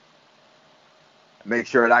 Make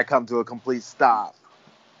sure that I come to a complete stop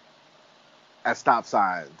at stop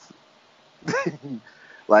signs.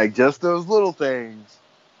 Like, just those little things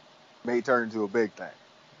may turn into a big thing.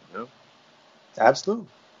 Yep. Absolutely.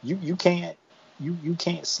 You can't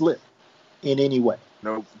slip in any way.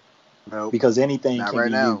 Nope. Because anything Not can right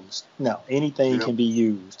be now. used. No, anything can be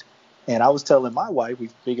used. And I was telling my wife,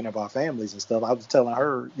 speaking of our families and stuff, I was telling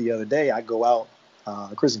her the other day, I go out,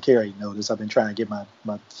 Chris and Carrie know this, I've been trying to get my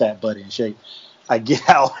fat buddy in shape. I get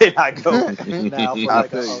out and I go now for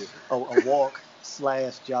like a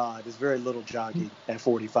walk/jog. There's very little jogging at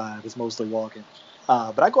 45. It's mostly walking.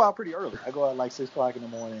 But I go out pretty early. I go out like 6 o'clock in the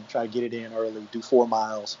morning, try to get it in early, do 4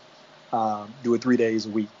 miles, do it 3 days a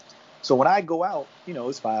week. So when I go out,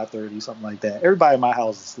 it's 5:30, something like that. Everybody in my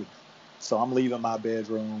house is asleep. So I'm leaving my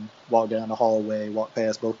bedroom, walk down the hallway, walk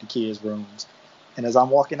past both the kids' rooms. And as I'm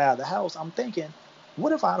walking out of the house, I'm thinking,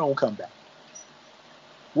 what if I don't come back?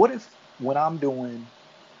 What if when I'm doing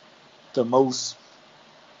the most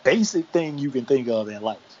basic thing you can think of in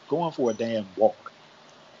life, going for a damn walk,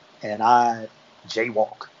 and I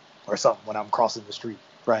jaywalk or something when I'm crossing the street,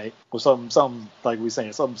 right? Or something like we were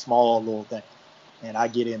saying, some small little thing. And I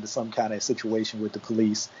get into some kind of situation with the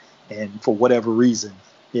police, and for whatever reason,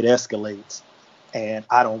 it escalates, and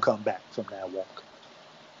I don't come back from that walk.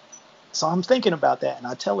 So I'm thinking about that, and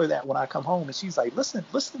I tell her that when I come home, and she's like, listen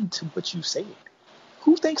to what you said.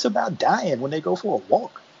 Who thinks about dying when they go for a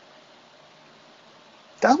walk?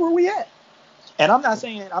 That's where we at. And I'm not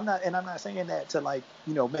saying that to like,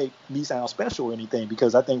 make me sound special or anything,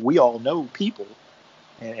 because I think we all know people,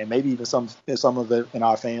 and maybe even some of it in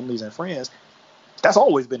our families and friends, that's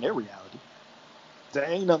always been their reality. There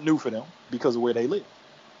ain't nothing new for them because of where they live.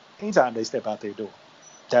 Anytime they step out their door,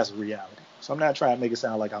 that's a reality. So I'm not trying to make it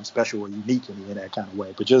sound like I'm special or unique in that kind of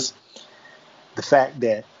way, but just the fact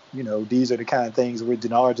that, these are the kind of things where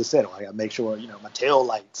Denard just said, I got to make sure, my tail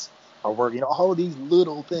lights are working, all of these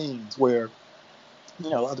little things where,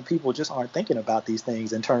 other people just aren't thinking about these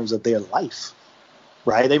things in terms of their life,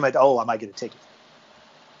 right? They might, I might get a ticket.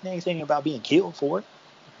 They ain't thinking about being killed for it,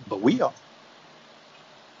 but we are.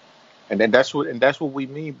 And then that's what we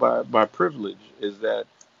mean by privilege, is that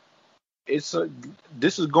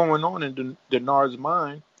this is going on in Denard's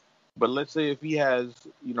mind. But let's say if he has,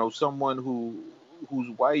 someone who's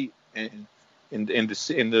white and in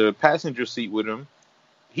the passenger seat with him,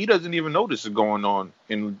 he doesn't even know this is going on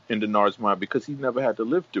in Denard's mind because he never had to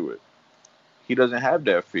live through it. He doesn't have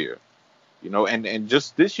that fear, And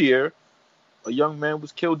just this year, a young man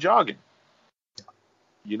was killed jogging.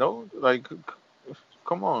 Like,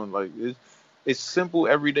 come on, like it's simple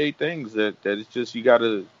everyday things that it's just you got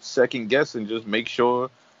to second guess and just make sure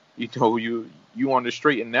you on the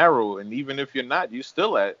straight and narrow, and even if you're not, it's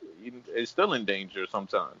still in danger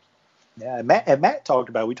sometimes. Yeah, and Matt talked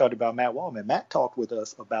about Matt Wallman. Matt talked with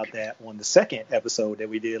us about that on the second episode that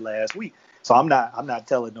we did last week. So I'm not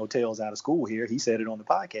telling no tales out of school here. He said it on the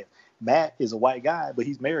podcast. Matt is a white guy, but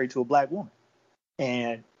he's married to a black woman,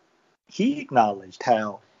 and he acknowledged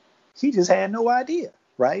how he just had no idea,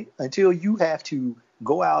 right? Until you have to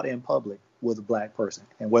go out in public with a black person,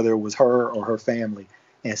 and whether it was her or her family,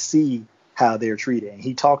 and see how they're treated. And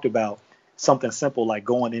he talked about something simple like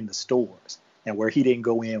going into stores, and where he didn't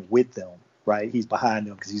go in with them, right? He's behind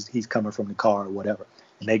them because he's coming from the car or whatever,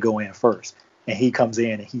 and they go in first. And he comes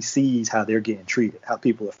in and he sees how they're getting treated, how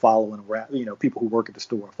people are following around, people who work at the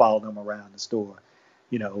store follow them around the store,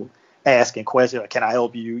 asking questions, like, can I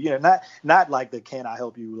help you? Not like the can I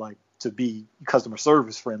help you, like to be customer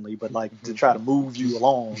service friendly, but like to try to move you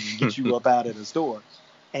along and get you up out of the store.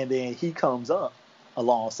 And then he comes up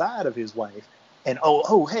alongside of his wife and,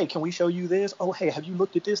 hey, can we show you this? Oh, hey, have you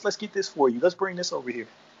looked at this? Let's get this for you. Let's bring this over here.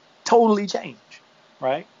 Totally changed,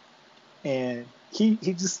 right? And he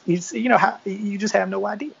just how you just have no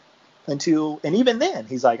idea and even then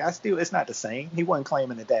he's like, it's not the same. He wasn't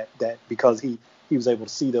claiming that because he was able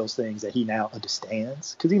to see those things that he now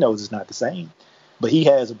understands, because he knows it's not the same, but he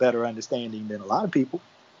has a better understanding than a lot of people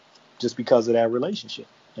just because of that relationship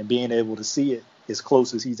and being able to see it as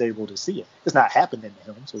close as he's able to see it. It's not happening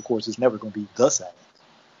to him, so of course it's never going to be the same,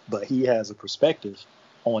 but he has a perspective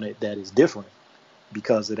on it that is different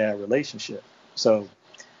because of that relationship. So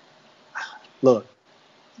look,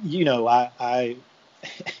 I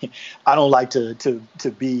I don't like to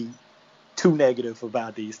be too negative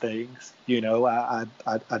about these things. I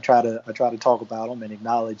try to talk about them and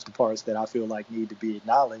acknowledge the parts that I feel like need to be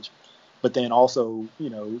acknowledged, but then also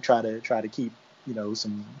try to keep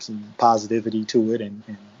some positivity to it and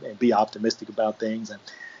be optimistic about things,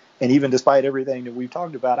 and even despite everything that we've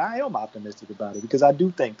talked about, I am optimistic about it because I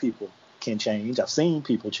do think people can change. I've seen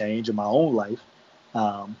people change in my own life,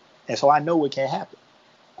 and so I know it can happen.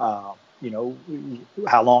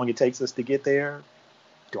 How long it takes us to get there,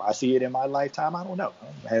 do I see it in my lifetime? I don't know. I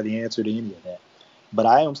don't have the answer to any of that, but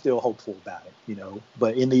I am still hopeful about it.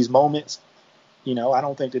 But in these moments, I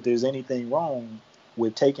don't think that there's anything wrong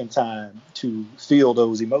with taking time to feel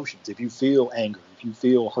those emotions. If you feel anger, if you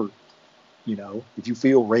feel hurt, if you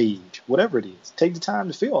feel rage, whatever it is, take the time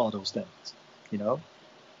to feel all those things.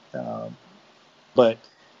 But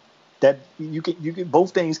that you can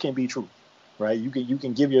both things can be true, right? You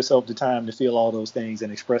can give yourself the time to feel all those things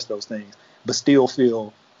and express those things, but still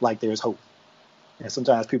feel like there's hope. And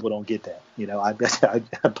sometimes people don't get that.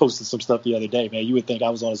 I posted some stuff the other day, man. You would think I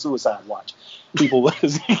was on a suicide watch. People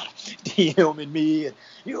was DMing me, and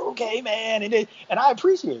you okay, man? And I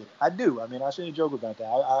appreciate it. I do. I mean, I shouldn't joke about that.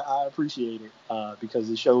 I appreciate it because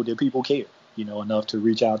it showed that people care, enough to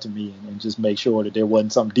reach out to me and just make sure that there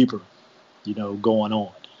wasn't something deeper, going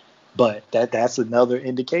on. But that's another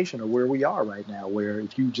indication of where we are right now, where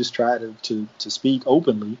if you just try to speak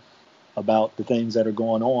openly about the things that are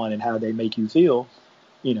going on and how they make you feel,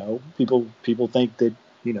 people think that,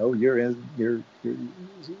 you're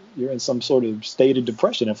in some sort of state of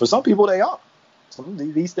depression. And for some people they are. Some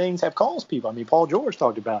of these things have caused people. I mean, Paul George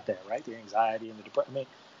talked about that, right? The anxiety and the depression. I mean,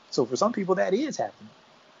 so for some people that is happening,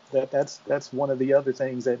 that's one of the other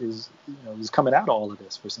things that is is coming out of all of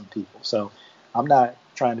this for some people. So I'm not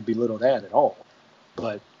trying to belittle that at all,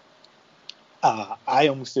 but I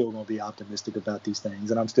am still going to be optimistic about these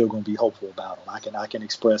things, and I'm still going to be hopeful about them. I can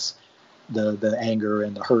express the anger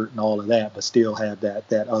and the hurt and all of that, but still have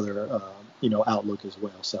that other outlook as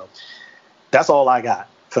well. So that's all I got,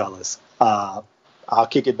 fellas. I'll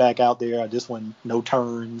kick it back out there. This one, no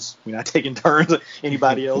turns. We're not taking turns.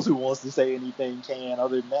 Anybody else who wants to say anything can.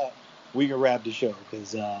 Other than that, we can wrap the show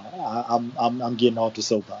because I'm getting off the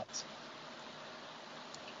soapbox.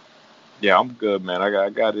 Yeah, I'm good, man. I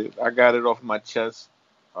got it off my chest.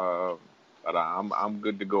 But I'm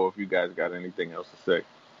good to go if you guys got anything else to say.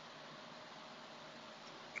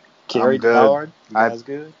 Kerry, Denard, you guys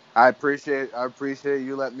good? I appreciate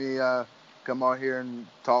you letting me come out here and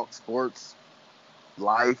talk sports,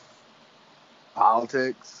 life,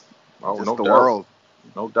 politics, just no the doubt. world.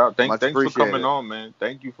 No doubt. Thanks for coming it. on, man.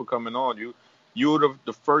 Thank you for coming on. You were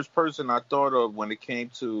the first person I thought of when it came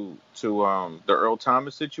to the Earl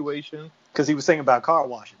Thomas situation. Because he was singing about car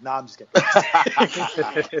washing. No, I'm just kidding.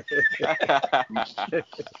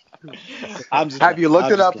 Have you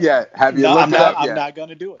looked it up yet? I'm not going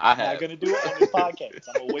to do it. I'm not going to do it on this podcast.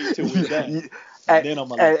 I'm going to wait till we're done. And then I'm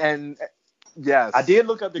going to. And yes. I did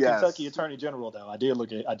look up the Kentucky Attorney General, though. I did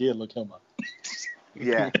look him up.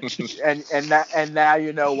 Yeah. and now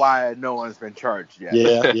you know why no one's been charged yet.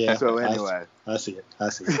 Yeah. So anyway. I see it.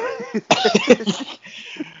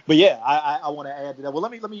 But yeah, I want to add to that. Well,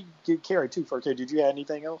 let me get Kerry too first. Did you have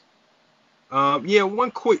anything else? Yeah,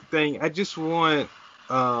 one quick thing. I just want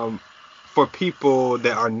for people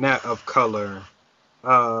that are not of color,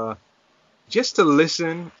 just to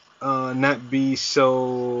listen, not be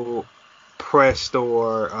so pressed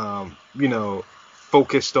or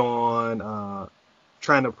focused on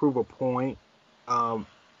trying to prove a point.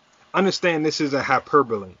 Understand this isn't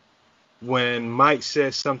hyperbole. When Mike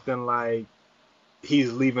says something like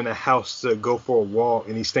he's leaving the house to go for a walk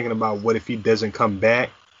and he's thinking about what if he doesn't come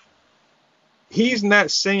back, he's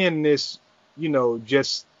not saying this,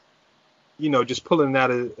 just pulling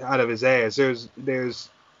it out of his ass. There's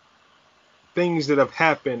things that have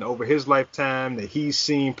happened over his lifetime that he's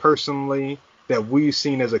seen personally, that we've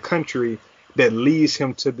seen as a country, that leads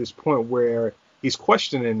him to this point where he's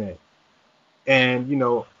questioning that.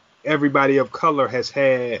 And, everybody of color has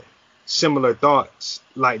had similar thoughts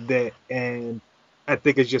like that. And I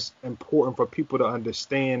think it's just important for people to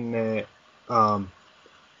understand that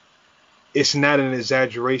it's not an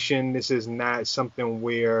exaggeration. This is not something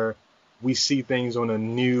where we see things on the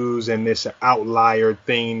news and this outlier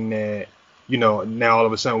thing that, now all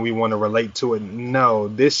of a sudden we want to relate to it. No,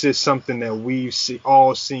 this is something that we've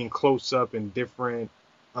all seen close up in different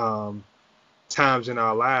times in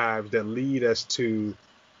our lives that lead us to,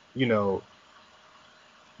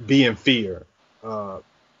 be in fear.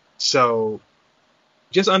 So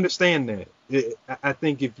just understand that. I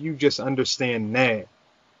think if you just understand that,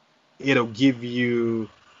 it'll give you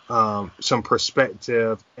some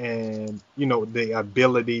perspective and, the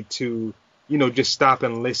ability to, just stop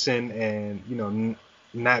and listen and,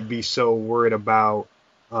 not be so worried about,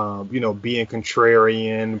 being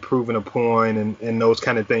contrarian, proving a point and those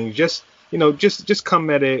kind of things. Just come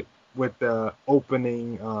at it with the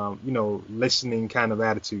opening, listening kind of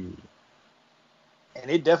attitude. And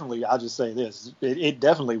it definitely, I'll just say this, it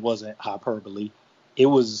definitely wasn't hyperbole. It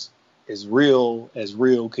was as real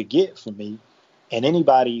could get for me. And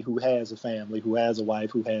anybody who has a family, who has a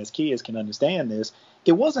wife, who has kids can understand this.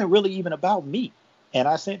 It wasn't really even about me. And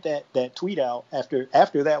I sent that tweet out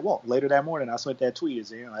after that walk. Later that morning, I sent that tweet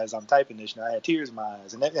as I'm typing this, I had tears in my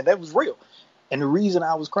eyes. And that was real. And the reason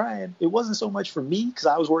I was crying, it wasn't so much for me because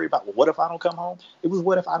I was worried about, well, what if I don't come home? It was,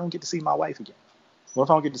 what if I don't get to see my wife again? What if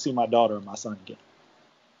I don't get to see my daughter or my son again?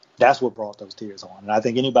 That's what brought those tears on. And I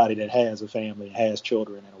think anybody that has a family, has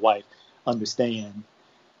children and a wife, understand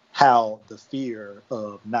how the fear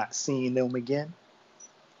of not seeing them again,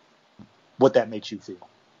 what that makes you feel.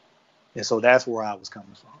 And so that's where I was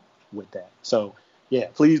coming from with that. So, yeah,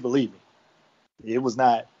 please believe me. It was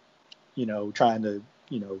not, trying to,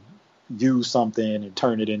 use something and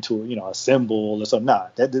turn it into, a symbol or something. Nah,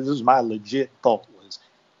 this was my legit thought was,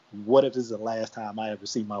 what if this is the last time I ever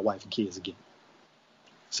see my wife and kids again?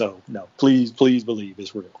 So, no, please believe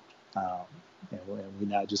it's real. And we're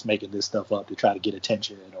not just making this stuff up to try to get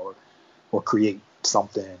attention or create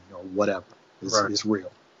something or whatever. It's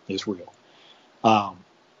real. It's real.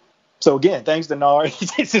 So again, thanks to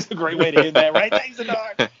Denard. This is a great way to end that, right? Thanks to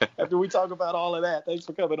Denard. After we talk about all of that, thanks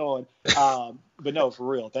for coming on. But no, for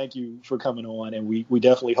real, thank you for coming on. And we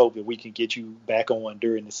definitely hope that we can get you back on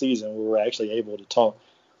during the season where we're actually able to talk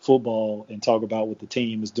football and talk about what the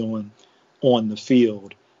team is doing on the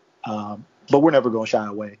field. But we're never going to shy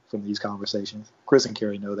away from these conversations. Chris and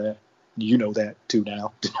Kerry know that. You know that too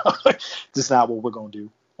now. That's not what we're going to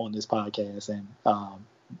do on this podcast. And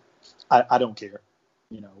I don't care,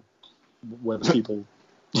 whether people,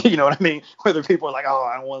 you know what I mean? Whether people are like, oh,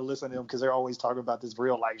 I don't want to listen to them because they're always talking about this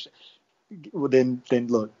real life shit. Well, then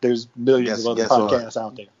look, there's millions of other podcasts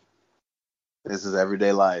out there. This is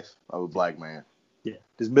everyday life of a black man. Yeah,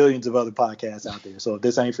 there's millions of other podcasts out there. So if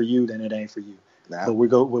this ain't for you, then it ain't for you. Nah. But we're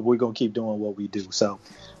going to keep doing what we do. So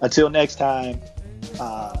until next time,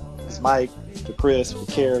 it's Mike, for Chris, for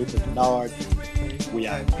Kerry, for Denard. We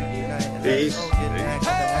out. Peace.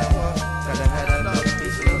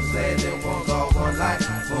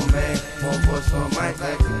 One man, one voice, one mic,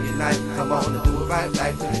 like to unite. Come on and do it right,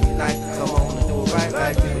 like to unite. Come on and do it right,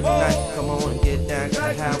 like to unite. Come on and get down,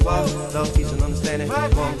 gotta have love, peace, and understanding.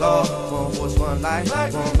 One God, one voice, one life,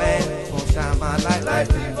 one man, one shine my light, like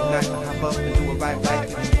to unite. Hop up and do it right, like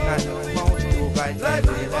to unite. Come on and do it right, like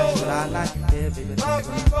to unite. That's what I like, yeah, baby. My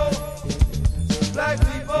people, black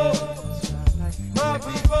people, my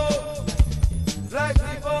people.